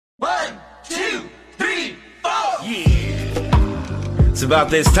1, 2, 3, 4. Yeah. It's about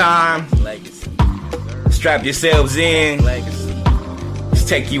this time. Legacy. Strap yourselves in. Legacy. Let's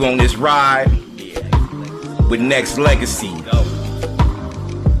take you on this ride. Yeah. With Nexxlegacy.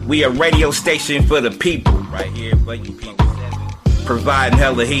 We a radio station for the people. Right here for you people. Providing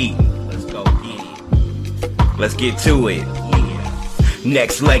hella heat. Let's go get it. Let's get to it.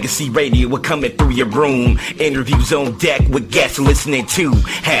 Nexxlegacy Radio, we're coming through your room. Interviews on deck with guests listening to.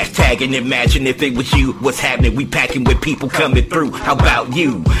 Hashtag and imagine if it was you. What's happening? We packing with people coming through. How about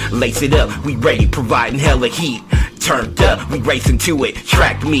you? Lace it up, we ready, providing hella heat. Turned up, we racing to it.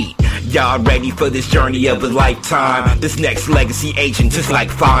 Track meet. Y'all ready for this journey of a lifetime? This Nexxlegacy agent just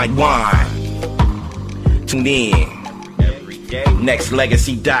like fine wine. Tune in.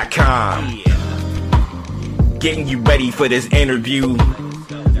 Nexxlegacy.com. Getting you ready for this interview.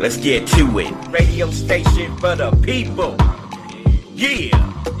 Let's get to it. Radio station for the people. Yeah.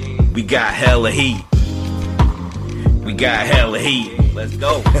 We got hella heat. We got hella heat. Let's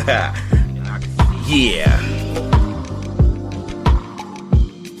go. Yeah.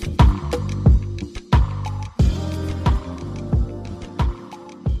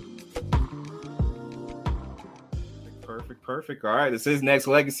 Perfect. All right, this is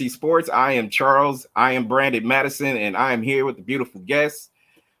Nexxlegacy Sports. I am Charles. I am branded Madison, and I am here with the beautiful guests.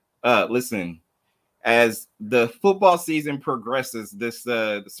 Listen, as the football season progresses this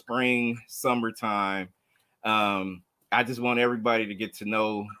the spring, summertime, I just want everybody to get to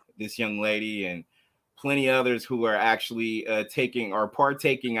know this young lady and plenty others who are actually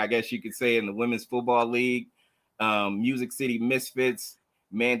partaking, I guess you could say, in the Women's Football League. Music City Misfits.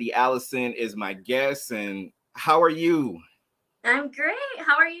 Mandy, Allison is my guest, and how are you? I'm great.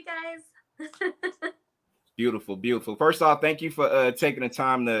 How are you guys? Beautiful. First off, thank you for taking the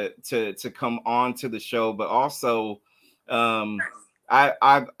time to come on to the show. But also,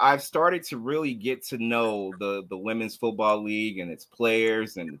 I've started to really get to know the Women's Football League and its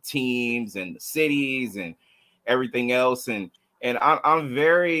players and the teams and the cities and everything else. And I'm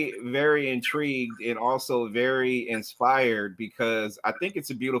very, very intrigued and also very inspired because I think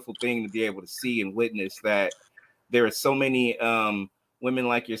it's a beautiful thing to be able to see and witness that there are so many women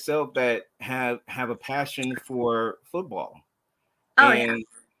like yourself that have a passion for football. Oh, and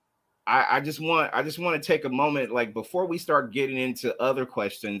yeah. I just want to take a moment, like before we start getting into other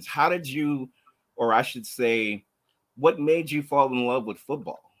questions, how did you, or I should say, what made you fall in love with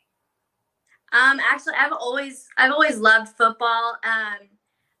football? Actually, I've always loved football. I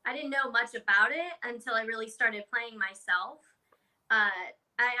didn't know much about it until I really started playing myself. I'm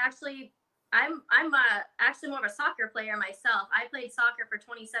actually more of a soccer player myself. I played soccer for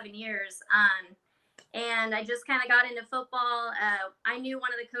 27 years, and I just kind of got into football. I knew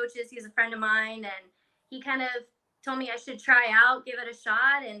one of the coaches. He's a friend of mine, and he kind of told me I should try out, give it a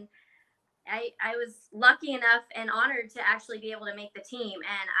shot, and I was lucky enough and honored to actually be able to make the team,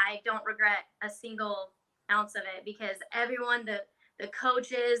 and I don't regret a single ounce of it because everyone, the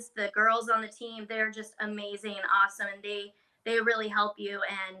coaches, the girls on the team, they're just amazing and awesome, and they really help you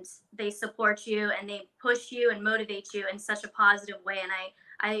and they support you and they push you and motivate you in such a positive way. And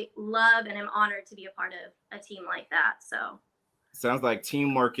I love and I'm honored to be a part of a team like that. So sounds like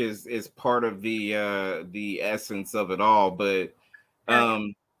teamwork is part of the essence of it all. But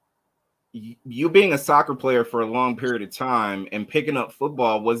you being a soccer player for a long period of time and picking up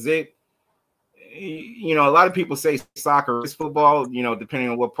football, was it, a lot of people say soccer is football, depending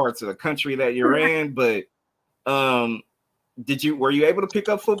on what parts of the country that you're in, but were you able to pick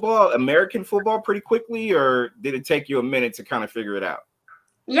up American football pretty quickly, or did it take you a minute to kind of figure it out?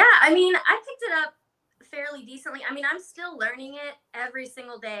 Yeah, I mean, I picked it up fairly decently. I mean, I'm still learning it every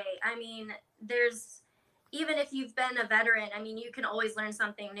single day. I mean, even if you've been a veteran, I mean, you can always learn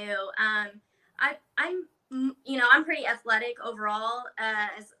something new. I'm pretty athletic overall. I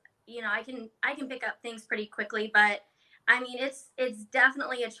can pick up things pretty quickly, but I mean, it's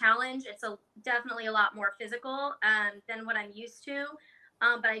definitely a challenge. It's definitely a lot more physical than what I'm used to,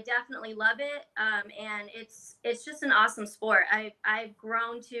 but I definitely love it. And it's just an awesome sport. I've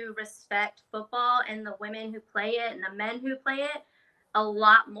grown to respect football and the women who play it and the men who play it a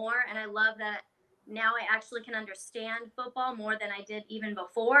lot more. And I love that now I actually can understand football more than I did even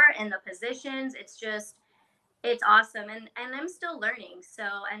before, and the positions. It's awesome, and I'm still learning. So,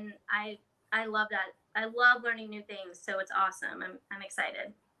 and I love that. I love learning new things, so it's awesome. I'm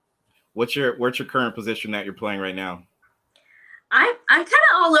excited. What's your current position that you're playing right now? I'm kind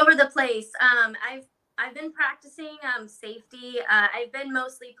of all over the place. I've been practicing safety. I've been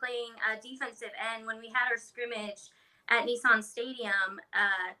mostly playing defensive end. When we had our scrimmage at Nissan Stadium,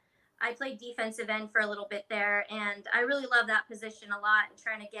 I played defensive end for a little bit there, and I really love that position a lot. And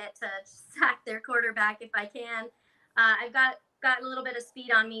trying to get to sack their quarterback if I can. I've got a little bit of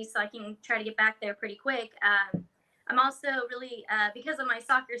speed on me, so I can try to get back there pretty quick. I'm also really because of my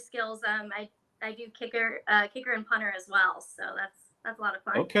soccer skills. I do kicker and punter as well, so that's a lot of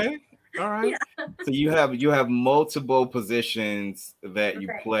fun. Okay, all right. Yeah. So you have multiple positions that you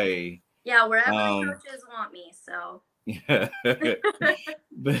Right. play. Yeah, wherever the coaches want me. So. Yeah.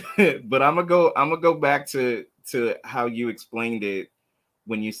 but I'm gonna go back to how you explained it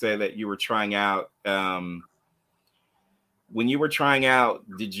when you said that you were trying out. When you were trying out,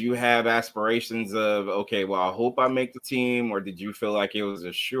 did you have aspirations of, okay, well, I hope I make the team, or did you feel like it was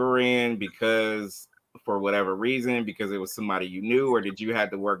a sure in because for whatever reason, because it was somebody you knew, or did you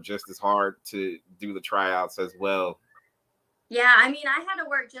have to work just as hard to do the tryouts as well? Yeah, I mean, I had to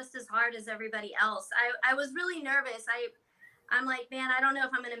work just as hard as everybody else. I was really nervous. I'm like, man, I don't know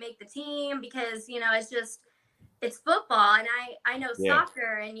if I'm going to make the team because, it's football, and I know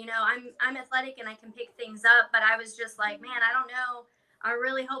soccer, and I'm athletic and I can pick things up, but I was just like, man, I don't know. I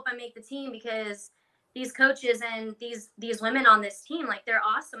really hope I make the team because these coaches and these women on this team, like, they're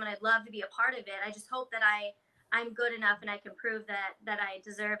awesome, and I'd love to be a part of it. I just hope that I'm good enough and I can prove that I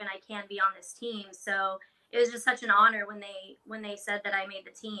deserve and I can be on this team. So it was just such an honor when they said that I made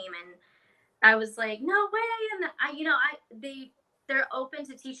the team, and I was like, no way. And they're open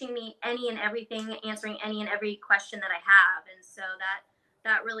to teaching me any and everything, answering any and every question that I have. And so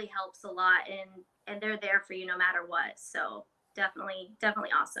that really helps a lot. And they're there for you no matter what. So definitely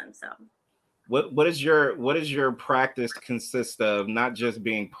awesome. So What is your practice consist of? Not just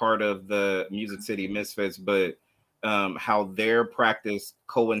being part of the Music City Misfits, but how their practice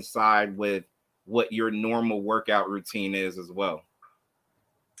coincide with what your normal workout routine is as well.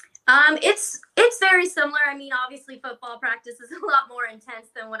 It's very similar. I mean, obviously football practice is a lot more intense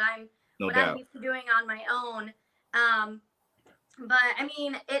than what I'm used to doing on my own. But I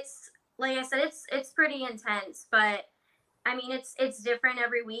mean, it's like I said, it's pretty intense, but I mean, it's different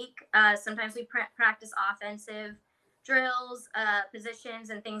every week. Sometimes we practice offensive drills,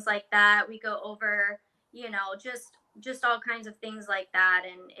 positions and things like that. We go over, just all kinds of things like that.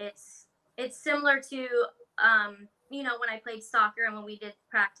 And it's similar to, when I played soccer and when we did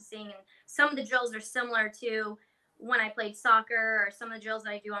practicing, and some of the drills are similar to when I played soccer, or some of the drills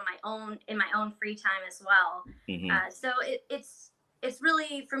that I do on my own in my own free time as well. So it's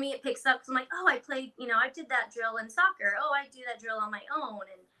really, for me, it picks up because I'm like, oh, I played, I did that drill in soccer. Oh, I do that drill on my own.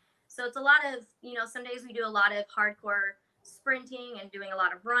 And so it's a lot of, some days we do a lot of hardcore sprinting and doing a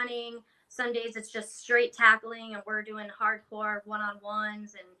lot of running. Some days it's just straight tackling and we're doing hardcore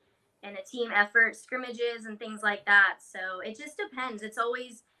one-on-ones and a team effort, scrimmages and things like that. So it just depends. It's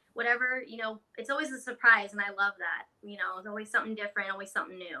always whatever, it's always a surprise. And I love that, it's always something different, always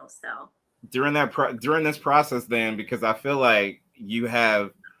something new. So during this process then, because I feel like you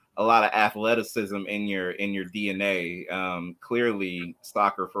have a lot of athleticism in your DNA. Clearly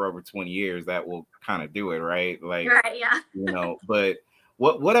soccer for over 20 years, that will kind of do it, right? Like, right, yeah. But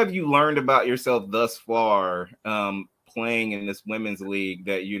what have you learned about yourself thus far, playing in this women's league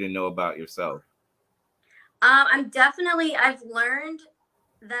that you didn't know about yourself? I've learned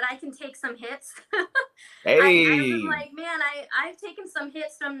that I can take some hits. Hey. I was like, man, I've taken some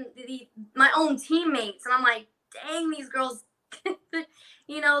hits from my own teammates, and I'm like, dang, these girls,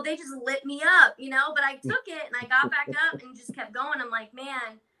 they just lit me up, but I took it and I got back up and just kept going. I'm like,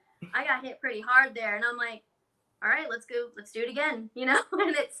 man, I got hit pretty hard there. And I'm like, all right, let's do it again, and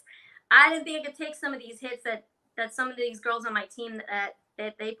I didn't think I could take some of these hits that some of these girls on my team that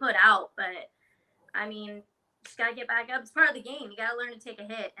they put out, but I mean, just gotta get back up. It's part of the game. You gotta learn to take a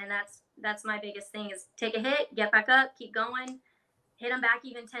hit, and that's my biggest thing is take a hit, get back up, keep going, hit them back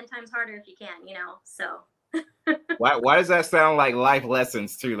even 10 times harder if you can, so. Why does that sound like life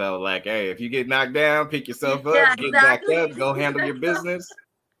lessons too, though? Like, hey, if you get knocked down, pick yourself up, yeah, get exactly. back up, go handle your business.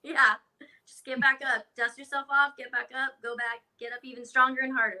 Yeah, just get back up, dust yourself off, get back up, go back, get up even stronger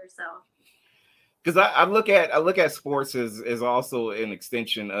and harder. So, because I look at sports as also an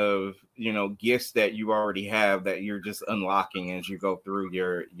extension of gifts that you already have that you're just unlocking as you go through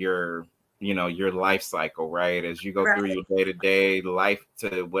your life cycle, right? As you go through your day-to-day life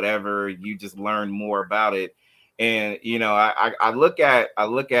to whatever, you just learn more about it. And I look at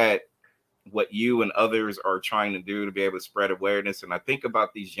what you and others are trying to do to be able to spread awareness, and I think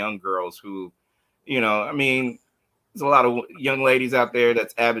about these young girls who, I mean, there's a lot of young ladies out there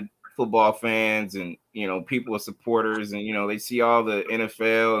that's avid football fans and people are supporters, and they see all the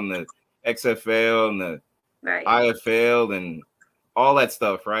NFL and the XFL and the IFL and all that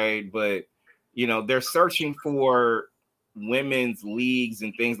stuff, right? But they're searching for women's leagues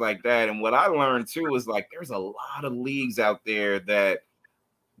and things like that. And what I learned too is like there's a lot of leagues out there that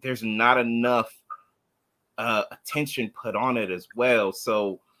there's not enough attention put on it as well.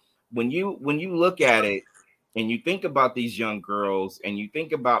 So when you look at it and you think about these young girls and you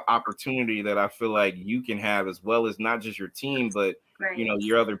think about opportunity that I feel like you can have as well as not just your team, but you know,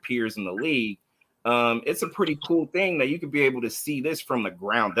 your other peers in the league, it's a pretty cool thing that you could be able to see this from the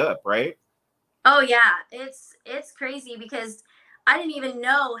ground up, right? Oh yeah, it's crazy because I didn't even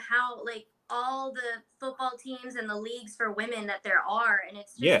know how like all the football teams and the leagues for women that there are, and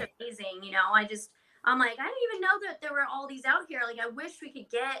it's just amazing. You know, I'm like I didn't even know that there were all these out here. Like I wish we could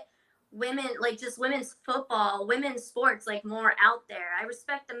get women, like just women's football, women's sports, like more out there. I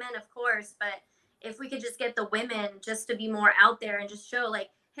respect the men, of course, but if we could just get the women just to be more out there and just show like,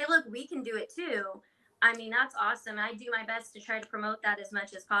 hey, look, we can do it too. I mean, that's awesome. I do my best to try to promote that as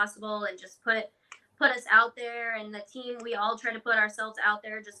much as possible and just put us out there. And the team, we all try to put ourselves out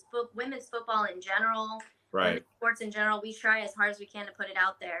there, just women's football in general, women's sports in general. We try as hard as we can to put it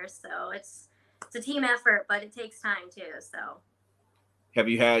out there. So it's a team effort, but it takes time too. So have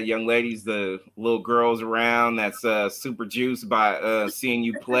you had young ladies, the little girls around that's super juiced by seeing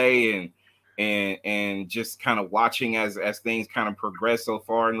you play and just kind of watching as things kind of progress so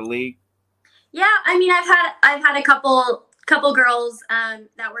far in the league? Yeah, I mean, I've had a couple girls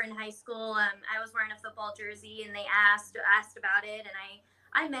that were in high school. I was wearing a football jersey, and they asked about it, and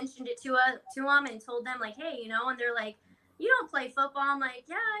I mentioned it to them and told them like, hey, you know, and they're like, you don't play football? I'm like,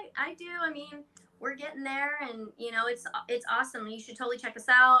 yeah, I do. I mean, we're getting there, and you know, it's awesome. You should totally check us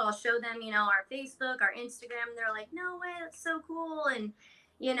out. I'll show them, you know, our Facebook, our Instagram. And they're like, no way, that's so cool, and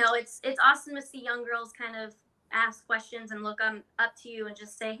you know, it's awesome to see young girls kind of ask questions and look up to you and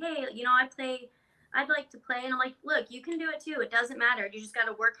just say, hey, you know, I'd like to play. And I'm like, look, you can do it too. It doesn't matter. You just got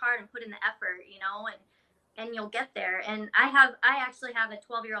to work hard and put in the effort, you know, and you'll get there. And I actually have a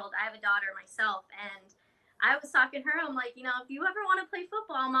 12-year-old. I have a daughter myself. And I was talking to her. I'm like, you know, if you ever want to play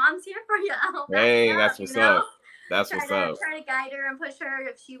football, mom's here for you. I'll back you that's up, what's you know? up. That's what's up. Try to guide her and push her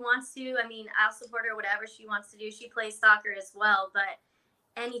if she wants to. I mean, I'll support her, whatever she wants to do. She plays soccer as well, but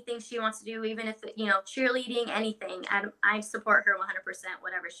anything she wants to do, even if, you know, cheerleading, anything, I support her 100%,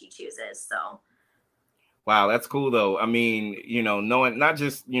 whatever she chooses. So wow, that's cool though. I mean, you know, knowing not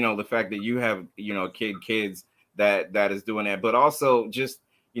just, you know, the fact that you have, you know, kids that is doing that, but also just,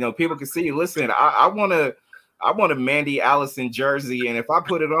 you know, people can see, listen, I want a Mandy Allison jersey, and if I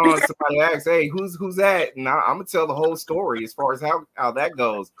put it on, somebody asks, hey, who's that? And I'm gonna tell the whole story as far as how that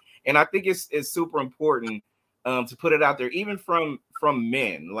goes. And I think it's super important to put it out there, even from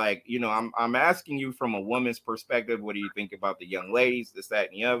men. Like, you know, I'm asking you from a woman's perspective. What do you think about the young ladies, this, that,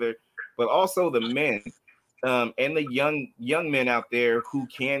 and the other, but also the men and the young men out there who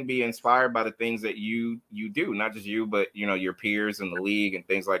can be inspired by the things that you do, not just you, but you know, your peers in the league and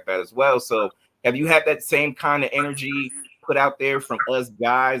things like that as well. So have you had that same kind of energy put out there from us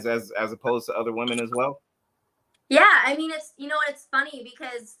guys as opposed to other women as well? Yeah, I mean, it's, you know, it's funny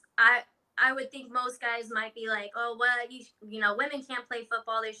because I would think most guys might be like, oh, what, you know, women can't play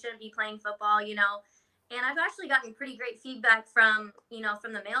football, they shouldn't be playing football, you know. And I've actually gotten pretty great feedback from, you know,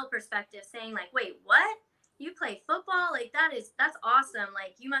 from the male perspective saying like, wait, what? You play football? Like that's awesome.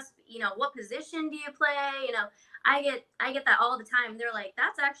 Like you must, you know, what position do you play? You know, I get that all the time. They're like,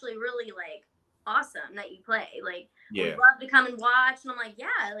 that's actually really like awesome that you play. Like we'd love to come and watch. And I'm like,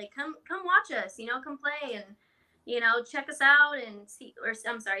 yeah, like come watch us, you know, come play and, you know, check us out and see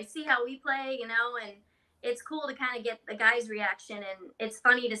how we play, you know, and it's cool to kind of get the guys' reaction. And it's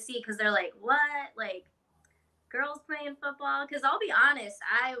funny to see because they're like, what? Like girls playing football? Because I'll be honest,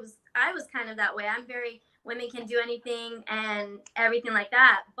 I was kind of that way. I'm very, women can do anything and everything like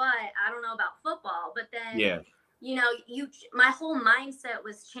that, but I don't know about football. But then you know, my whole mindset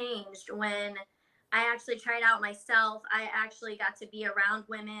was changed when I actually tried out myself. I actually got to be around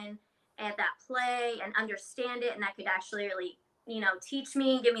women and that play and understand it, and that could actually really, you know, teach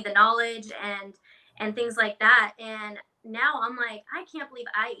me, give me the knowledge and things like that. And now I'm like, I can't believe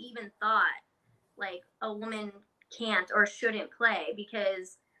I even thought like a woman can't or shouldn't play,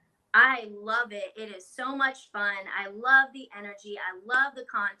 because I love it. It is so much fun. I love the energy. I love the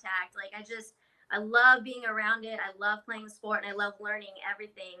contact. Like I love being around it. I love playing the sport, and I love learning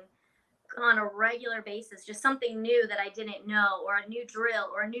everything on a regular basis. Just something new that I didn't know, or a new drill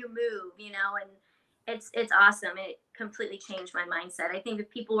or a new move, you know, and it's awesome. It completely changed my mindset. I think if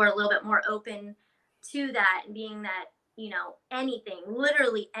people were a little bit more open to that and being that, you know, anything,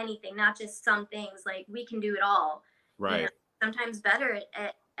 literally anything, not just some things, like we can do it all. Right. You know, sometimes better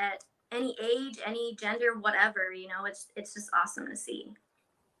at any age, any gender, whatever, you know, it's just awesome to see.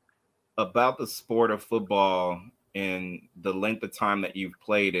 About the sport of football, and the length of time that you've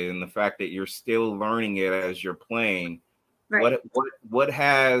played it and the fact that you're still learning it as you're playing, Right. what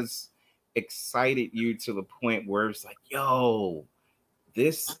has excited you to the point where it's like, yo,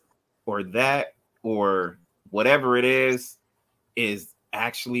 this or that or whatever it is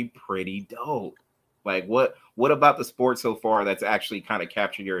actually pretty dope? Like what about the sport so far that's actually kind of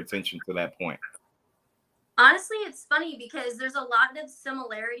captured your attention to that point? Honestly, it's funny because there's a lot of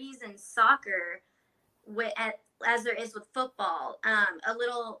similarities in soccer as there is with football. A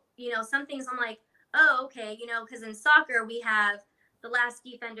little, some things I'm like, oh, okay, because in soccer we have the last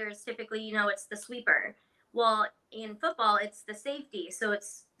defender is typically, it's the sweeper. Well, in football, it's the safety. So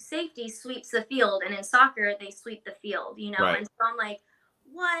it's safety sweeps the field, and in soccer they sweep the field, Right. And so I'm like,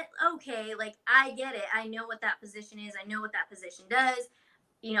 what? Okay, like I get it. I know what that position is. I know what that position does.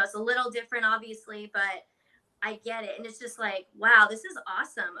 It's a little different, obviously, but I get it. And it's just like, wow, this is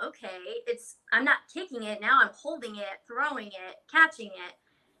awesome. Okay. I'm not kicking it. Now I'm holding it, throwing it, catching it,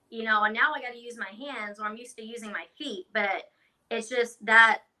 and now I got to use my hands, or I'm used to using my feet. But it's just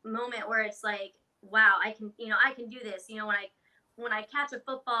that moment where it's like, wow, I can do this. When I catch a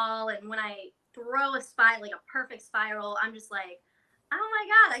football and when I throw a like a perfect spiral, I'm just like, oh my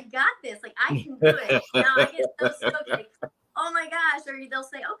God, I got this. Like I can do it. Now I get so stoked, like, oh my gosh. Or they'll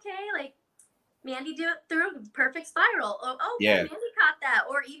say, okay, like, Mandy do it through a perfect spiral. Oh, okay, Yeah. Mandy caught that.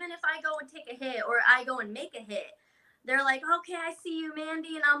 Or even if I go and take a hit or I go and make a hit, they're like, okay, I see you,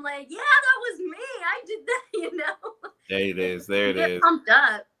 Mandy. And I'm like, yeah, that was me. I did that, There it is. There it is. Pumped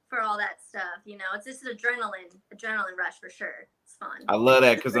up for all that stuff, It's just an adrenaline rush for sure. It's fun. I love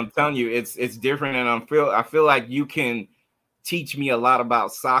that because I'm telling you, it's different, and I feel like you can teach me a lot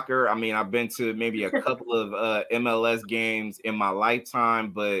about soccer. I mean, I've been to maybe a couple of MLS games in my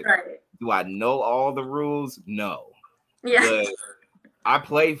lifetime, but Right. do I know all the rules? No. Yeah. But I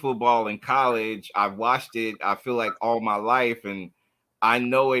played football in college. I've watched it, I feel like, all my life, and I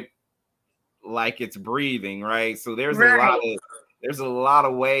know it like it's breathing, right? So there's a lot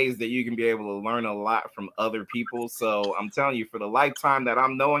of ways that you can be able to learn a lot from other people. So I'm telling you, for the lifetime that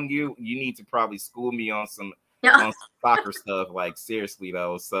I'm knowing you, you need to probably school me on some soccer stuff, like seriously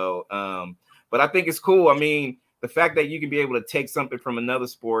though. So but I think it's cool. I mean, the fact that you can be able to take something from another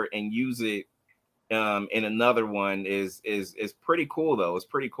sport and use it in another one is pretty cool though. It's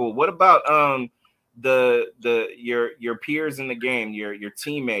pretty cool. What about your peers in the game, your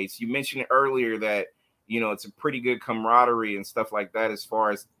teammates? You mentioned earlier that it's a pretty good camaraderie and stuff like that as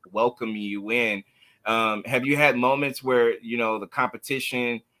far as welcoming you in. Have you had moments where the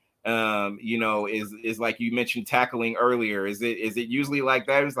competition is like you mentioned tackling earlier? Is it usually like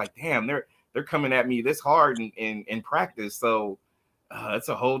that? It's like, damn, they're coming at me this hard in practice, so it's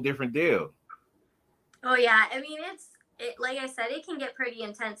a whole different deal. Oh yeah, I mean it like I said, it can get pretty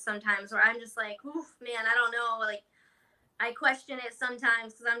intense sometimes where I'm just like, oof, man, I don't know, like I question it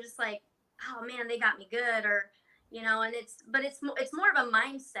sometimes because I'm just like, oh man, they got me good, or and it's more of a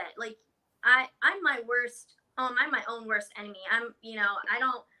mindset. Like I'm my worst. I'm my own worst enemy. I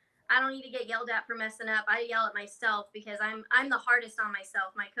don't need to get yelled at for messing up. I yell at myself because I'm the hardest on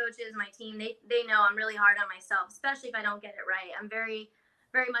myself. My coaches, my team, they know I'm really hard on myself, especially if I don't get it right. I'm very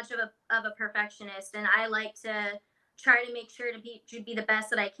much of a perfectionist, and I like to try to make sure to be the best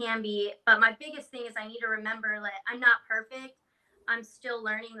that I can be. But my biggest thing is I need to remember that I'm not perfect. I'm still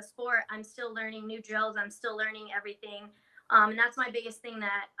learning the sport. I'm still learning new drills. I'm still learning everything. And that's my biggest thing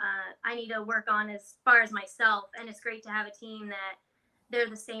that I need to work on as far as myself. And it's great to have a team that they're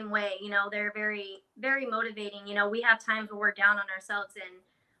the same way. They're very, very motivating. We have times where we're down on ourselves, and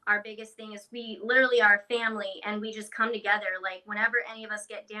our biggest thing is we literally are a family, and we just come together. Like whenever any of us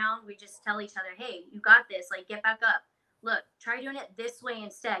get down, we just tell each other, hey, you got this. Like get back up. Look, try doing it this way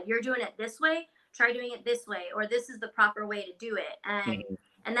instead. You're doing it this way. Try doing it this way, or this is the proper way to do it.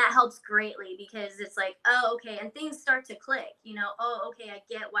 And that helps greatly because it's like, oh, okay. And things start to click, oh, okay, I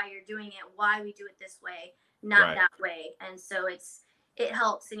get why you're doing it, why we do it this way, not that way. And so it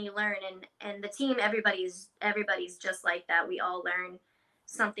helps, and you learn, and the team, everybody's just like that. We all learn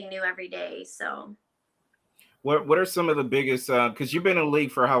something new every day. So what are some of the biggest because you've been in the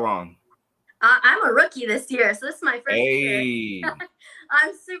league for how long? I'm a rookie this year, so this is my first year. Hey.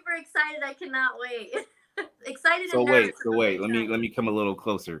 I'm super excited. I cannot wait. Excited So and nervous. wait, let me come a little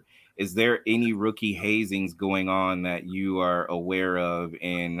closer. Is there any rookie hazings going on that you are aware of,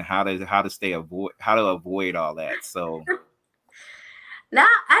 and how to avoid all that? So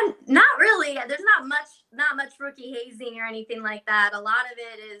I'm not really. There's not much rookie hazing or anything like that. A lot of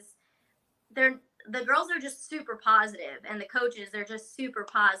it is the girls are just super positive, and the coaches, they're just super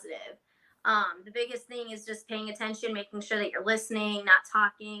positive. The biggest thing is just paying attention, making sure that you're listening, not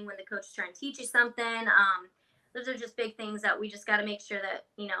talking when the coach is trying to teach you something. those are just big things that we just got to make sure that,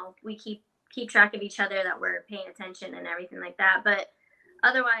 you know, we keep track of each other, that we're paying attention and everything like that. But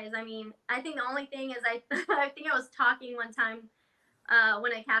otherwise, I mean, I think the only thing is I think I was talking one time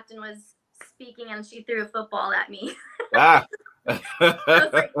when a captain was speaking and she threw a football at me. Ah. I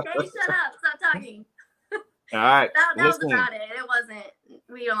was like, hey, shut up, stop talking. All right. That was about it. It wasn't,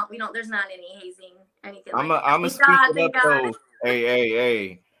 we don't, there's not any hazing, anything like that. I'm gonna speak it up though.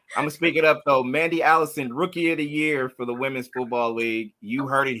 Hey. I'm gonna speak it up though. Mandy Allison, Rookie of the Year for the Women's Football League. You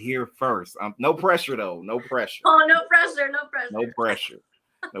heard it here first. No pressure though. No pressure. Oh, no pressure. No pressure. No pressure.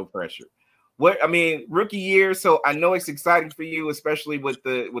 No pressure. What I mean, rookie year. So I know it's exciting for you, especially with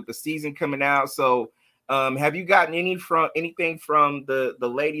the season coming out. So have you gotten anything from the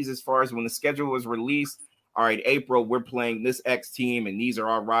ladies as far as when the schedule was released? All right, April, we're playing this X team, and these are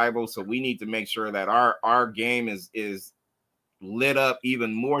our rivals. So we need to make sure that our game is lit up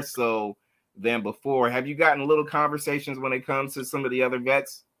even more so than before. Have you gotten little conversations when it comes to some of the other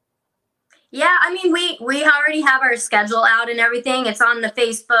vets? Yeah, I mean, we already have our schedule out and everything. It's on the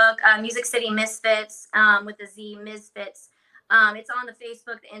Facebook, Music City Misfits, with the Z Misfits. It's on the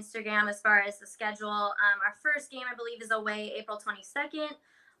Facebook, the Instagram, as far as the schedule. Our first game, I believe, is away April 22nd.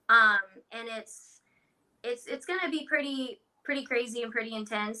 And it's going to be pretty crazy and pretty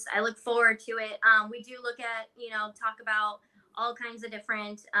intense. I look forward to it. We do look at, talk about all kinds of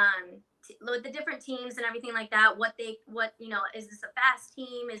different, with the different teams and everything like that, is this a fast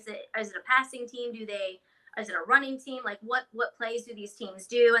team? Is it a passing team? Is it a running team? Like what plays do these teams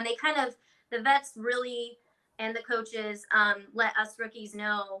do? And they the vets really, and the coaches, let us rookies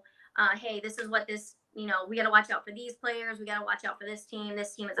know, hey, this is what this, we got to watch out for these players. We got to watch out for this team.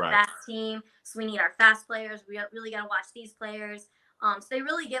 This team is a fast team. So we need our fast players. We really got to watch these players. So they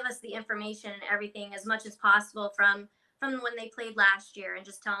really give us the information and everything as much as possible from when they played last year, and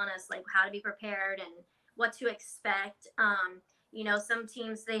just telling us like how to be prepared and what to expect. Some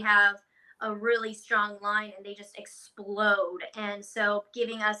teams, they have a really strong line and they just explode. And so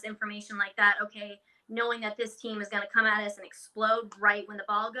giving us information like that, okay, knowing that this team is going to come at us and explode right when the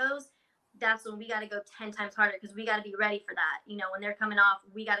ball goes, that's when we got to go 10 times harder, because we got to be ready for that. When they're coming off,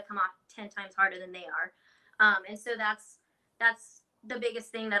 we got to come off 10 times harder than they are. And so that's the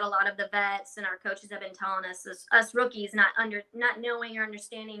biggest thing that a lot of the vets and our coaches have been telling us, is us rookies not knowing or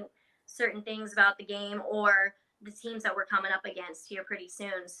understanding certain things about the game or the teams that we're coming up against here pretty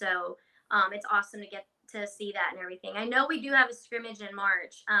soon. So it's awesome to get to see that and everything. I know we do have a scrimmage in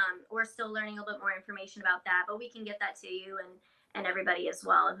March. We're still learning a little bit more information about that, but we can get that to you and everybody as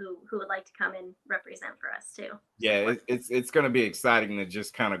well who would like to come and represent for us too. Yeah, it's going to be exciting to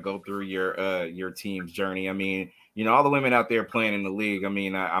just kind of go through your team's journey. I mean, all the women out there playing in the league. I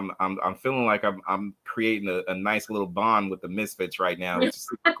mean, I'm feeling like I'm creating a nice little bond with the Misfits right now, which is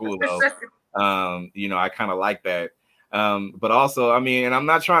super cool though. I kind of like that. But also, I mean, and I'm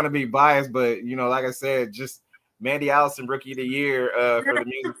not trying to be biased, but like I said, just Mandy Allison, Rookie of the Year for the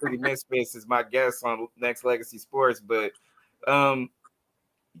Music City Misfits, is my guest on Nexxlegacy Sports. But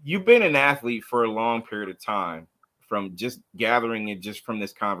you've been an athlete for a long period of time, from just gathering it just from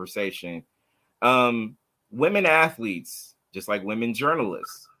this conversation. Women athletes, just like women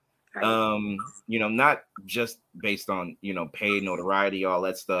journalists, not just based on, pay, notoriety, all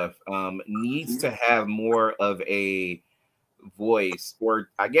that stuff, needs to have more of a voice, or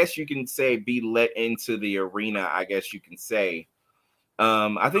I guess you can say be let into the arena, I guess you can say.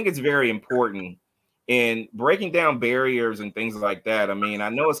 I think it's very important in breaking down barriers and things like that. I mean, I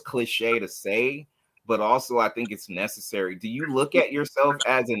know it's cliche to say, but also I think it's necessary. Do you look at yourself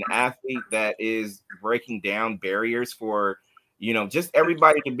as an athlete that is breaking down barriers for, just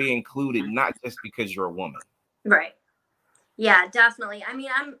everybody to be included, not just because you're a woman? Right. Yeah, definitely. I mean,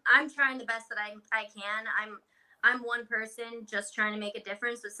 I'm trying the best that I can. I'm one person just trying to make a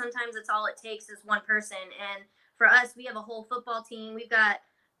difference, but sometimes it's all it takes is one person. And for us, we have a whole football team. We've got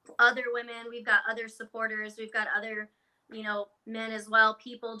other women, we've got other supporters, we've got other, men as well,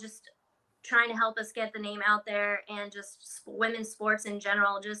 people just trying to help us get the name out there, and just women's sports in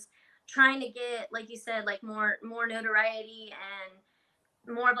general, just trying to get, like you said, like more notoriety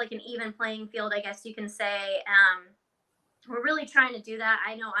and more of like an even playing field, I guess you can say. We're really trying to do that.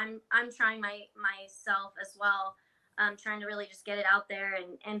 I know I'm trying myself as well. Trying to really just get it out there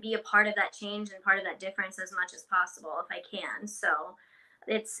and be a part of that change and part of that difference as much as possible if I can. So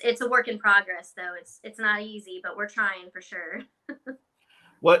it's a work in progress though. It's not easy, but we're trying for sure.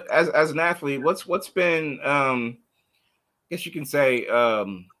 What as an athlete, what's been I guess you can say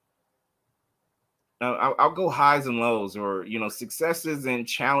I'll go highs and lows, or successes and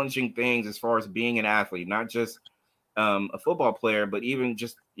challenging things as far as being an athlete, not just a football player, but even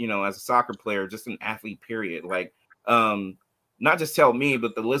just as a soccer player, just an athlete, period. Like, not just tell me,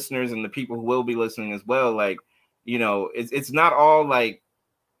 but the listeners and the people who will be listening as well. Like, it's not all like,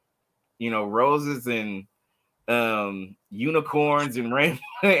 roses and unicorns and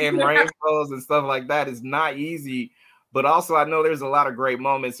rainbows and stuff like that. Is not easy, but also I know there's a lot of great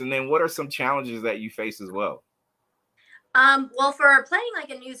moments. And then what are some challenges that you face as well? Well, for playing like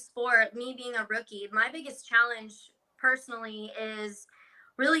a new sport, me being a rookie, my biggest challenge personally is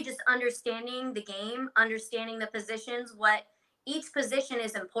really just understanding the game, understanding the positions, what each position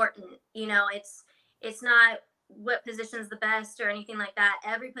is important. It's not what position is the best or anything like that.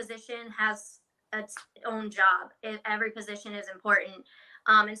 Every position has its own job. Every position is important.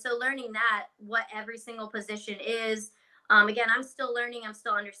 And so learning that, what every single position is, again, I'm still learning, I'm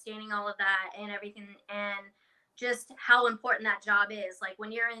still understanding all of that and everything. And just how important that job is. Like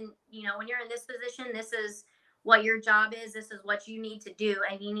when you're in this position, this is what your job is. This is what you need to do,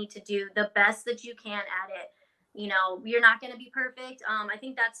 and you need to do the best that you can at it. You're not going to be perfect. I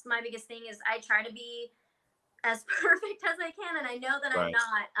think that's my biggest thing is I try to be as perfect as I can, and I know that Right.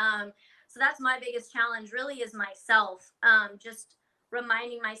 I'm not. So that's my biggest challenge really is myself. Just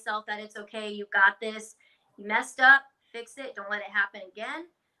reminding myself that it's okay. You got this. You messed up, fix it. Don't let it happen again.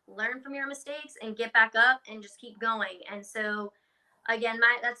 Learn from your mistakes and get back up and just keep going. And so again,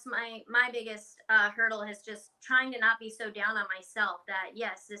 that's my biggest hurdle is just trying to not be so down on myself that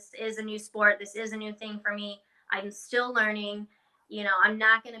yes, this is a new sport. This is a new thing for me. I'm still learning. I'm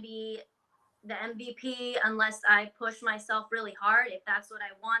not going to be the MVP unless I push myself really hard. If that's what I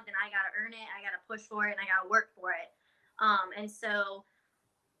want, then I got to earn it. I got to push for it and I got to work for it. And so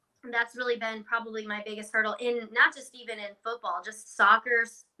that's really been probably my biggest hurdle in not just even in football, just soccer,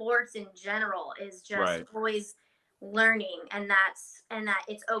 sports in general is just Right. always learning and that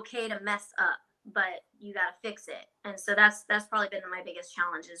it's okay to mess up, but you got to fix it. And so that's probably been my biggest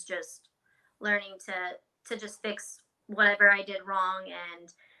challenge is just learning to just fix whatever I did wrong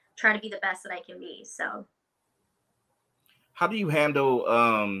and try to be the best that I can be. So how do you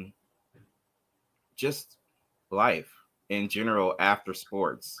handle just life in general after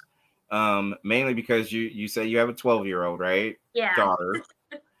sports? Mainly because you say you have a 12-year-old, right? yeah. Daughter.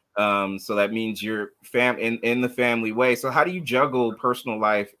 So that means you're in the family way. So how do you juggle personal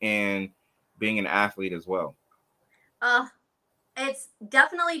life and being an athlete as well? It's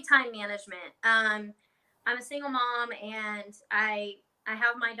definitely time management. I'm a single mom and I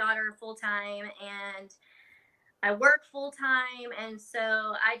have my daughter full time and I work full time. And so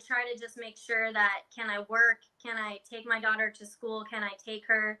I try to just make sure that can I work? Can I take my daughter to school? Can I take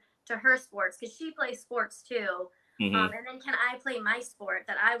her to her sports? Because she plays sports too. Mm-hmm. And then can I play my sport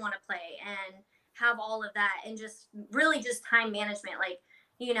that I want to play and have all of that and just really just time management. Like,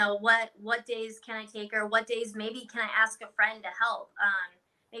 what days can I take her? What days maybe can I ask a friend to help?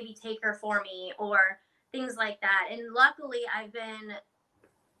 Maybe take her for me or things like that. And luckily I've been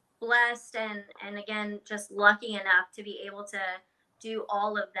blessed and again just lucky enough to be able to do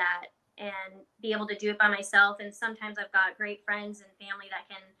all of that and be able to do it by myself. And sometimes I've got great friends and family that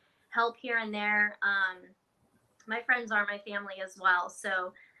can help here and there. My friends are my family as well.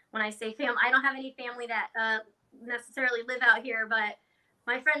 So when I say family, I don't have any family that necessarily live out here, but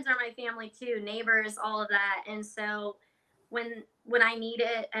my friends are my family too, neighbors, all of that. And so when I need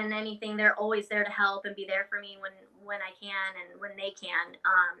it and anything, they're always there to help and be there for me when I can and when they can.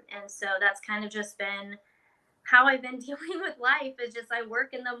 And so that's kind of just been how I've been dealing with life. Is just I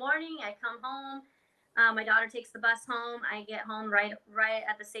work in the morning, I come home, my daughter takes the bus home, I get home right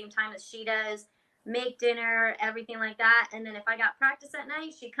at the same time as she does, make dinner, everything like that. And then if I got practice at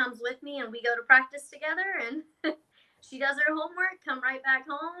night, she comes with me and we go to practice together and she does her homework, come right back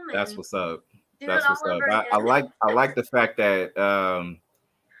home and That's what's up. do That's it what's all up. over I again. like the fact that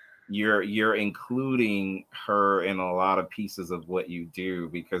you're including her in a lot of pieces of what you do,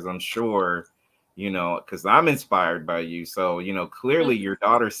 because I'm sure, because I'm inspired by you. So, clearly your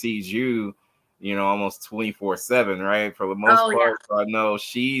daughter sees you, almost 24/7, right? For the most Oh, part. yeah. So I know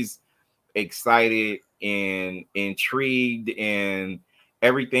she's excited and intrigued and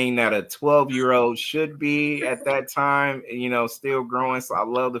everything that a 12-year-old should be at that time, still growing. So I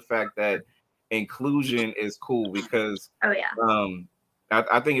love the fact that inclusion is cool because Oh, yeah.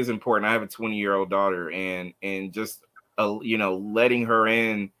 I think it's important. I have a 20-year-old daughter and just letting her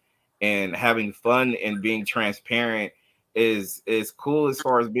in and having fun and being transparent is cool as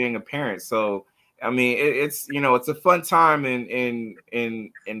far as being a parent. So I mean, it's it's a fun time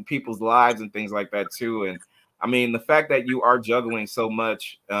in people's lives and things like that too. And I mean, the fact that you are juggling so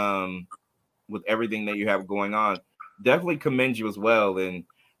much with everything that you have going on, definitely commend you as well. And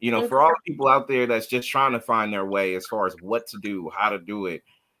Thank for you. all the people out there that's just trying to find their way as far as what to do, how to do it,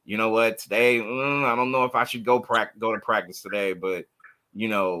 you know what, today, I don't know if I should go to practice today, but you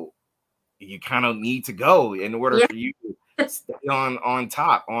know, you kind of need to go in order for you to stay on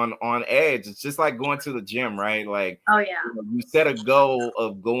top, on edge. It's just like going to the gym, right? Like, you set a goal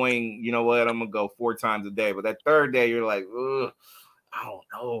of going, you know what, I'm gonna go 4 times a day, but that third day you're like, ugh, I don't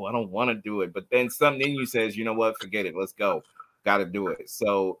know, I don't want to do it. But then something in you says, you know what, forget it, let's go, got to do it.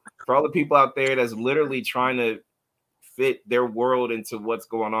 So for all the people out there that's literally trying to fit their world into what's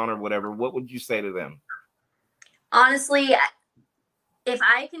going on or whatever, what would you say to them? Honestly, if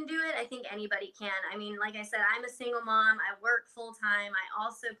I can do it, I think anybody can. I mean, like I said, I'm a single mom. I work full time. I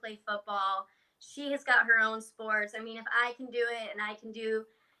also play football. She has got her own sports. I mean, if I can do it and I can do,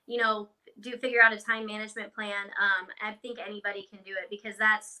 figure out a time management plan, I think anybody can do it, because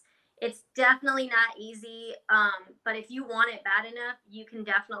it's definitely not easy. But if you want it bad enough, you can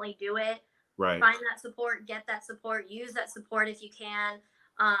definitely do it. Right. Find that support, get that support, use that support if you can.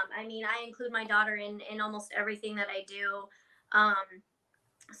 I mean, I include my daughter in almost everything that I do.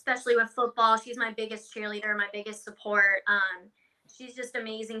 Especially with football. She's my biggest cheerleader, my biggest support. She's just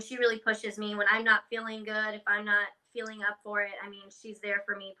amazing. She really pushes me when I'm not feeling good. If I'm not feeling up for it, I mean, she's there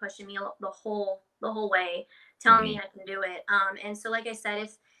for me, pushing me the whole way, telling me I can do it. And so, like I said,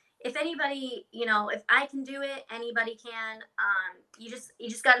 if anybody, if I can do it, anybody can. You just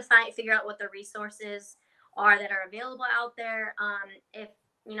got to figure out what the resources are that are available out there. If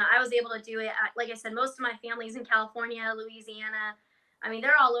I was able to do it, like I said, most of my family's in California, Louisiana. I mean,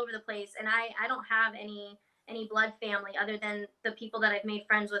 they're all over the place, and I don't have any blood family other than the people that I've made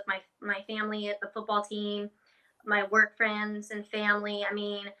friends with, my family at the football team, my work friends and family. I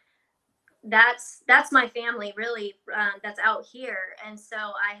mean, that's my family, really, that's out here, and so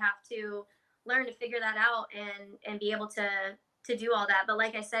I have to learn to figure that out and be able to do all that. But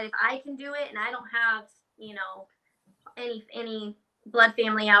like I said, if I can do it and I don't have any blood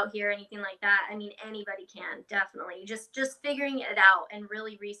family out here, anything like that, I mean, anybody can, definitely. Just figuring it out and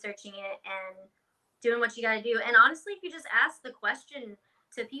really researching it and doing what you got to do. And honestly, if you just ask the question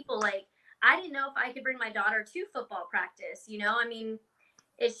to people, like, I didn't know if I could bring my daughter to football practice. I mean,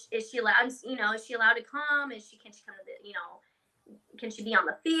 is she allowed? Is she allowed to come? Can she come to the? Can she be on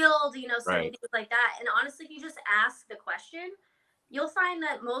the field? Certain things like that. And honestly, if you just ask the question, you'll find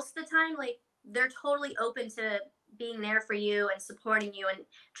that most of the time, like, they're totally open to being there for you and supporting you and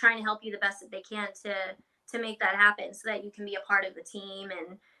trying to help you the best that they can to make that happen, so that you can be a part of the team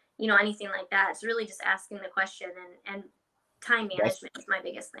and anything like that. It's really just asking the question, and time management is my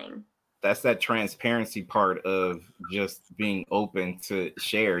biggest thing. That's that transparency part of just being open to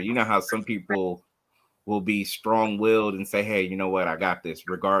share. You know how some people will be strong-willed and say, hey, you know what, I got this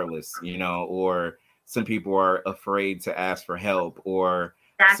regardless, or some people are afraid to ask for help, or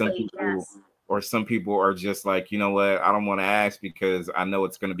some people are just like, you know what, I don't want to ask because I know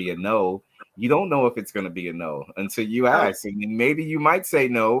it's going to be a no. You don't know if it's going to be a no until you ask. And maybe you might say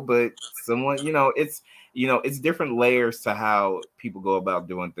no, but someone, it's different layers to how people go about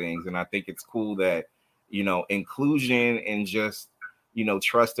doing things. And I think it's cool that, inclusion and just,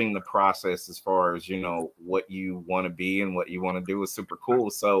 trusting the process as far as, what you want to be and what you want to do is super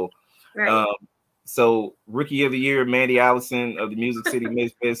cool. So, so Rookie of the Year, Mandy Allison of the Music City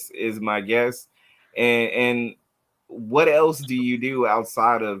Misfits is my guest. And what else do you do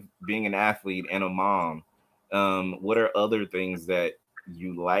outside of being an athlete and a mom? What are other things that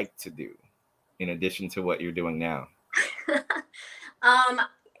you like to do in addition to what you're doing now?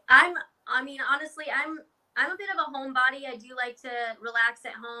 Honestly, I'm a bit of a homebody. I do like to relax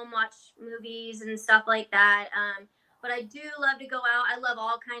at home, watch movies and stuff like that. But I do love to go out. I love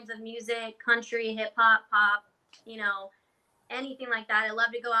all kinds of music, country, hip hop, pop, anything like that. I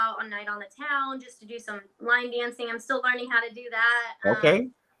love to go out on night on the town just to do some line dancing. I'm still learning how to do that. Okay.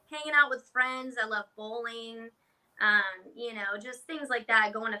 Hanging out with friends. I love bowling. Just things like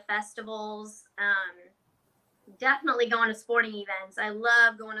that. Going to festivals. Definitely going to sporting events. I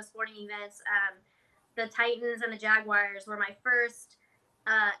love going to sporting events. The Titans and the Jaguars were my first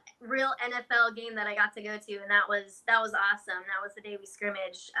real NFL game that I got to go to, and that was awesome. That was the day we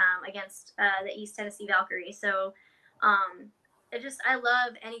scrimmaged against the East Tennessee Valkyrie. So I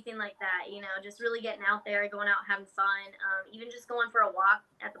love anything like that, just really getting out there, going out, having fun, even just going for a walk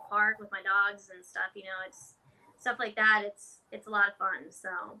at the park with my dogs and stuff. It's stuff like that. It's a lot of fun. So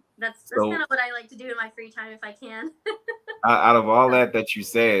that's kind of what I like to do in my free time if I can. Out of all that you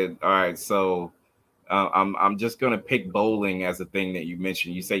said, all right, so I'm just gonna pick bowling as a thing that you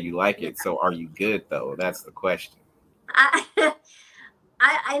mentioned. You say you like it, so are you good though? That's the question. I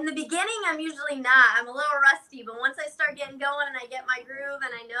in the beginning, I'm usually not. I'm a little rusty, but once I start getting going and I get my groove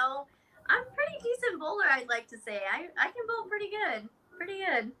and I know, I'm a pretty decent bowler. I'd like to say I can bowl pretty good. Pretty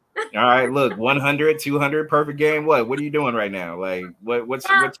good. All right, look, 100, 200, perfect game. What are you doing right now? Like, what's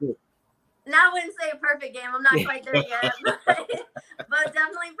your? Now I wouldn't say a perfect game. I'm not quite there yet, but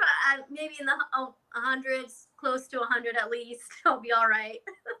definitely maybe in the hundreds, close to 100 at least. I'll be all right.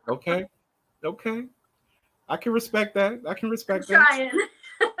 Okay, I can respect that. I'm trying.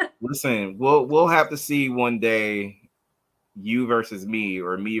 Listen, we'll have to see one day, you versus me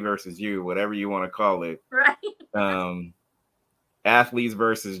or me versus you, whatever you want to call it. Right. Athletes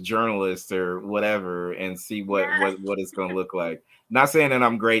versus journalists or whatever, and see what it's going to look like. Not saying that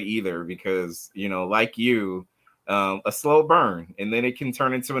I'm great either, because like you, a slow burn and then it can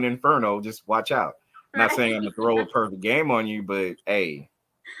turn into an inferno. Just watch out. Right. Not saying I'm gonna throw a perfect game on you, but hey.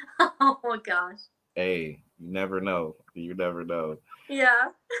 Oh my gosh. Hey, you never know. Yeah.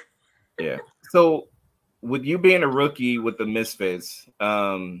 Yeah. So with you being a rookie with the Misfits,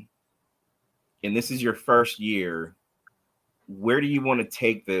 and this is your first year, where do you want to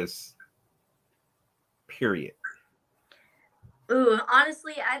take this? Period. Ooh,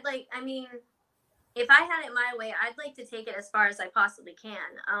 honestly, if I had it my way, I'd like to take it as far as I possibly can.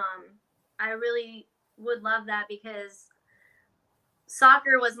 I really would love that, because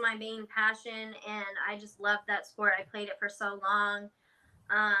soccer was my main passion and I just loved that sport. I played it for so long.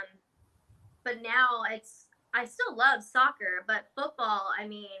 But now I still love soccer, but football,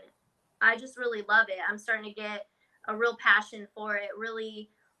 I just really love it. I'm starting to get a real passion for it, really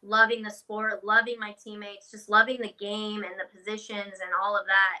loving the sport, loving my teammates, just loving the game and the positions and all of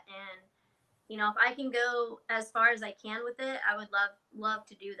that. And if I can go as far as I can with it, I would love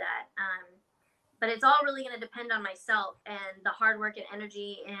to do that. But it's all really going to depend on myself and the hard work and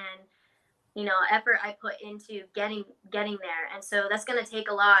energy and effort I put into getting there. And so that's going to take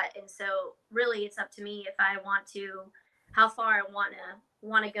a lot. And so really it's up to me if I want to, how far I want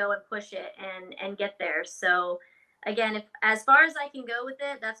to go and push it and get there. So again, if as far as I can go with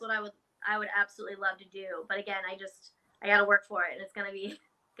it, that's what I would absolutely love to do. But again, I got to work for it, and it's going to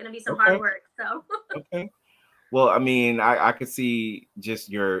be some hard work. So okay. Well, I could see just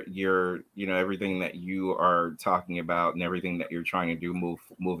your everything that you are talking about and everything that you're trying to do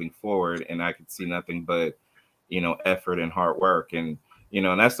moving forward, and I could see nothing but effort and hard work, and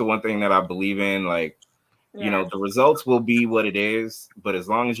and that's the one thing that I believe in. Like, the results will be what it is, but as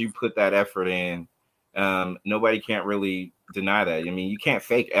long as you put that effort in, nobody can't really deny that. You can't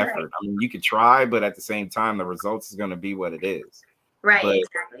fake effort. Right. You could try, but at the same time, the results is going to be what it is. Right, but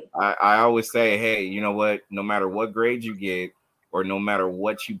exactly. I always say, hey, you know what? No matter what grade you get, or no matter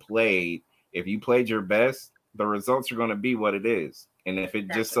what you played, if you played your best, the results are going to be what it is. And if it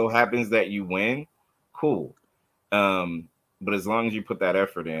just so happens that you win, cool. But as long as you put that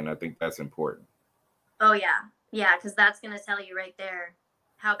effort in, I think that's important. Oh yeah, because that's going to tell you right there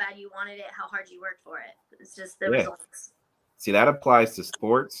how bad you wanted it, how hard you worked for it. It's just the results. See, that applies to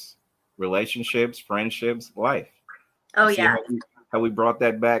sports, relationships, friendships, life. Oh yeah. How we brought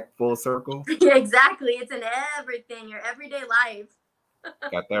that back full circle? Yeah, exactly. It's in everything, your everyday life.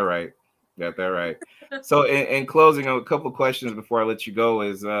 Got that right. So in closing, a couple of questions before I let you go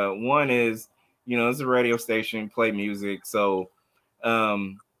is one is, it's a radio station, play music. So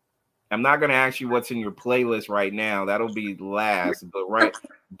I'm not going to ask you what's in your playlist right now. That'll be last.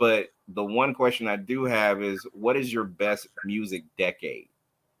 But the one question I do have is, what is your best music decade?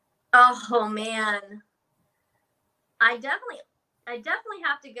 Oh man. I definitely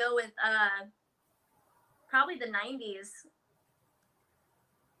have to go with probably the 90s.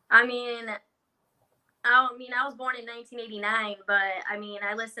 I was born in 1989, but I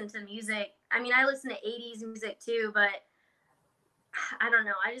listen to music. I listen to 80s music too, but I don't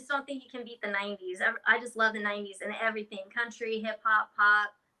know. I just don't think you can beat the 90s. I just love the 90s and everything. Country, hip hop,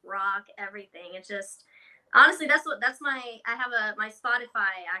 pop, rock, everything. It's just, honestly, my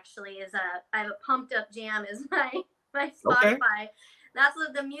Spotify actually I have a Pumped Up Jam is my Spotify. Okay. That's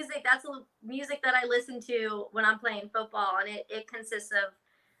the music that I listen to when I'm playing football, and it consists of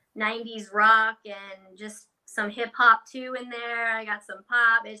 90s rock and just some hip hop too in there. I got some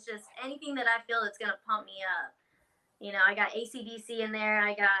pop. It's just anything that I feel that's gonna pump me up. I got AC/DC in there.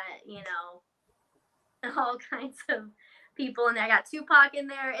 I got all kinds of people in there. I got Tupac in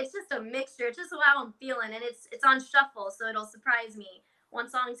there. It's just a mixture. It's just how I'm feeling, and it's on shuffle, so it'll surprise me. One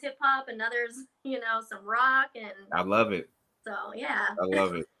song's hip hop, another's some rock, and I love it. So yeah, I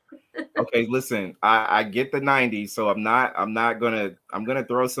love it. Okay, listen, I get the 90s, so I'm gonna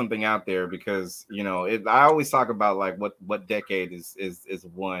throw something out there, because I always talk about like what decade is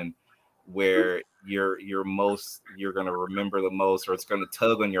one where you're gonna remember the most, or it's gonna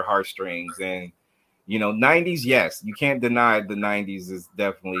tug on your heartstrings. And 90s, yes, you can't deny the 90s is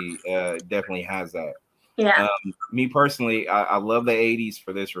definitely has that. Yeah. Me personally, I love the 80s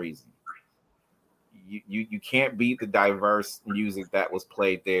for this reason. You can't beat the diverse music that was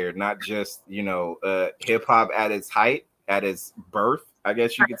played there. Not just, hip hop at its height, at its birth, I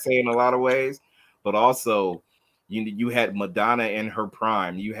guess you could say in a lot of ways, but also you had Madonna in her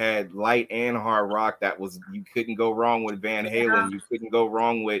prime. You had light and hard rock you couldn't go wrong with Van Halen. You couldn't go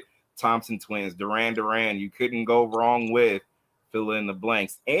wrong with Thompson Twins, Duran Duran. You couldn't go wrong with fill in the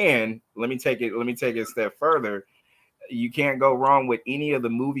blanks. And let me take it a step further. You can't go wrong with any of the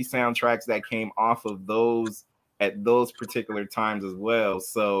movie soundtracks that came off of those at those particular times as well.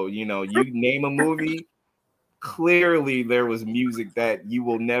 So, you name a movie, clearly there was music that you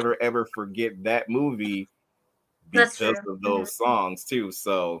will never ever forget that movie because of those songs too.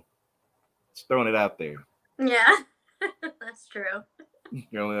 So just throwing it out there. Yeah, that's true.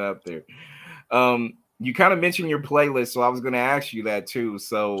 Throwing it out there. You kind of mentioned your playlist, so I was going to ask you that too.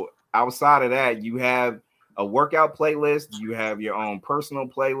 So outside of that, you have a workout playlist. You have your own personal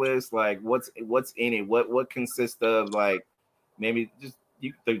playlist. Like what's in it? What consists of, like, maybe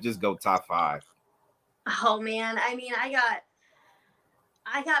you could just go top 5. Oh man, I mean, I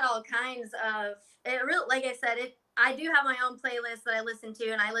got all kinds of it. Real, like I said, I do have my own playlist that I listen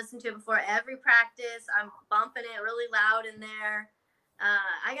to, and I listen to it before every practice. I'm bumping it really loud in there.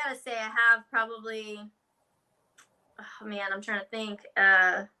 I gotta say, I have probably. Oh man, I'm trying to think.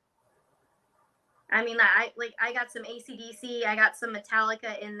 I mean, I got some AC/DC. I got some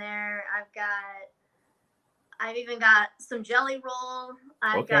Metallica in there. I've even got some Jelly Roll.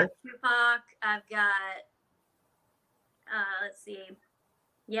 I've got Tupac. I've got. Let's see.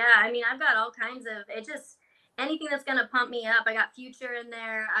 Yeah, I mean, I've got all kinds of it. Just anything that's gonna pump me up. I got Future in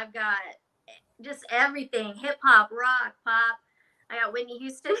there. I've got just everything: hip hop, rock, pop. I got Whitney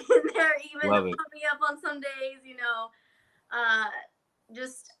Houston in there, even to pump me up on some days.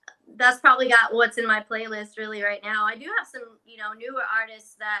 Just that's probably got what's in my playlist really right now. I do have some, newer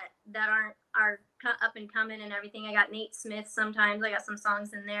artists that are up and coming and everything. I got Nate Smith sometimes. I got some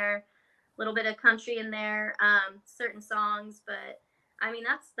songs in there, a little bit of country in there, certain songs, but I mean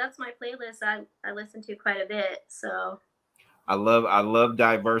that's my playlist. I listen to quite a bit. So I love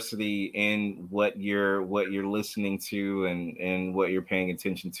diversity in what you're listening to and what you're paying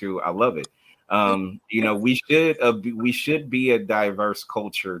attention to. I love it. We should be a diverse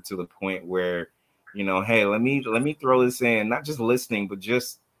culture to the point where, hey, let me throw this in, not just listening, but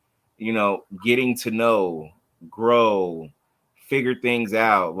just, getting to know, grow, figure things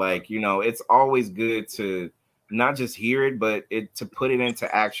out. Like, it's always good to not just hear it, but to put it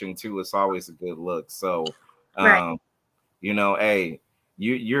into action too. It's always a good look. So, right. Hey,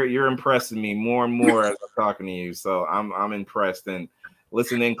 you're impressing me more and more as I'm talking to you. So I'm impressed. And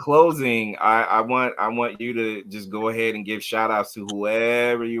listen, in closing, I want you to just go ahead and give shout outs to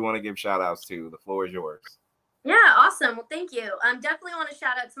whoever you want to give shout outs to. The floor is yours. Yeah, awesome. Well, thank you. Definitely want to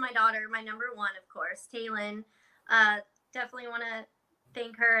shout out to my daughter, my number one, of course, Taylin. Definitely want to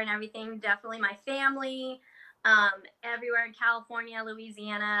thank her and everything. Definitely my family, everywhere in California,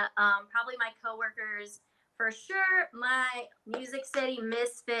 Louisiana, probably my coworkers. For sure, my Music City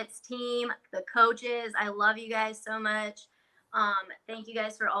Misfits team, the coaches. I love you guys so much. Thank you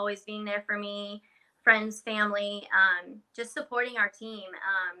guys for always being there for me, friends, family, just supporting our team.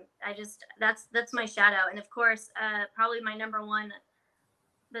 That's my shout out. And of course, probably my number one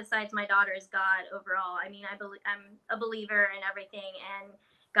besides my daughter is God overall. I mean, I'm a believer in everything, and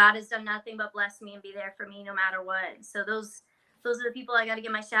God has done nothing but bless me and be there for me no matter what. So those are the people I got to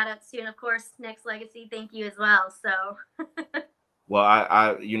give my shout outs to. And of course, Nexxlegacy, thank you as well. So, well,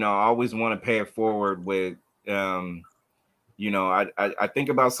 I always want to pay it forward with, I think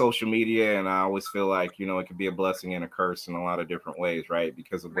about social media, and I always feel like, it could be a blessing and a curse in a lot of different ways, right?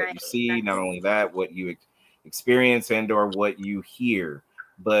 Because of what you see, not only that, what you experience and or what you hear.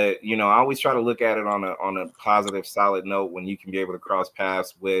 But, I always try to look at it on a positive, solid note when you can be able to cross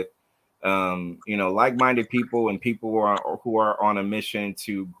paths with, like-minded people and people who are on a mission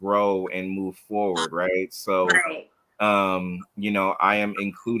to grow and move forward, right? So, I am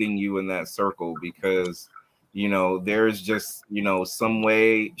including you in that circle because, there's just, some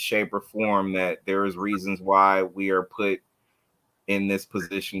way, shape, or form that there is reasons why we are put in this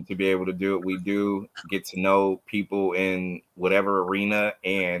position to be able to do what we do, get to know people in whatever arena,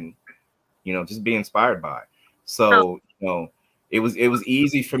 and, just be inspired by. So, it was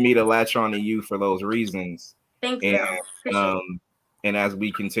easy for me to latch on to you for those reasons. Thank you. And as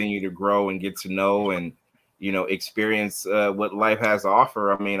we continue to grow and get to know and, experience what life has to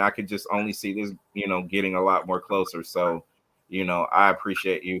offer, I mean, I could just only see this, getting a lot more closer. So, I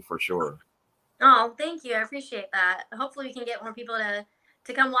appreciate you for sure. Oh, thank you. I appreciate that. Hopefully we can get more people to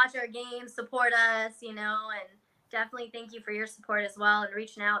to come watch our games, support us, you know, and definitely thank you for your support as well and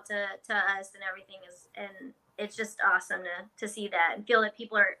reaching out to us and everything and it's just awesome to see that and feel that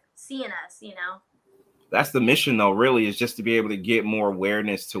people are seeing us, you know. That's the mission though, really, is just to be able to get more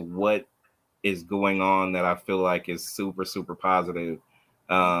awareness to what is going on that I feel like is super, super positive.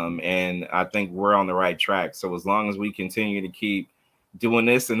 And I think we're on the right track. So as long as we continue to keep doing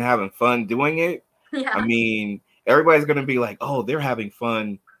this and having fun doing it, Yeah. I mean, everybody's going to be like, oh, they're having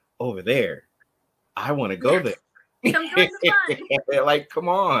fun over there. I want to go there. Come join the fun. Like, come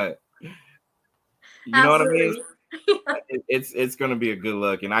on. You Absolutely. know what I mean? It's going to be a good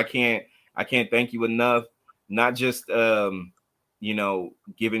look. And I can't thank you enough. Not just, you know,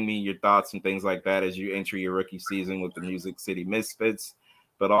 giving me your thoughts and things like that as you enter your rookie season with the Music City Misfits,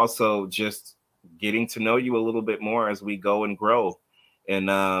 but also just getting to know you a little bit more as we go and grow.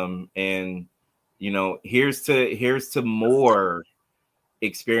 And you know, here's to more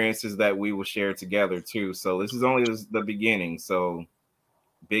experiences that we will share together too. So this is only the beginning. So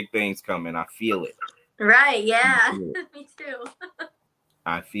big things coming. I feel it. Right. Yeah. Me too.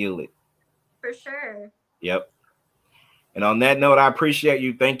 I feel it. For sure. Yep. And on that note, I appreciate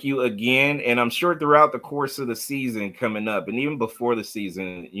you. Thank you again. And I'm sure throughout the course of the season coming up, and even before the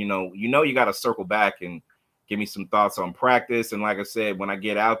season, you got to circle back and give me some thoughts on practice. And like I said, when I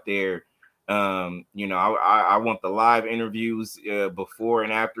get out there, you know, I want the live interviews before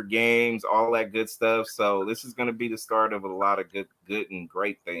and after games, all that good stuff. So this is going to be the start of a lot of good and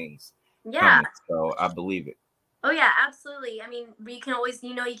great things. Yeah. Coming. So I believe it. Oh yeah, absolutely. I mean, you can always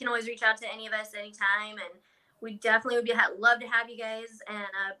reach out to any of us anytime, and we definitely would love to have you guys, and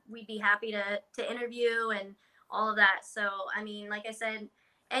we'd be happy to interview and all of that. So, I mean, like I said,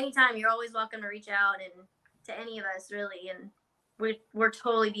 anytime you're always welcome to reach out and to any of us really, and we're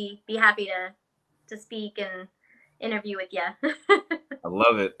totally be happy to speak and interview with you. I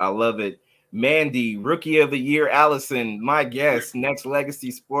love it. I love it. Mandy, Rookie of the Year, Allison, my guest,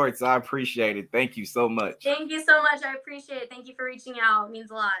 Nexxlegacy Sports. I appreciate it. Thank you so much. Thank you so much. I appreciate it. Thank you for reaching out. It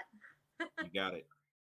means a lot. You got it.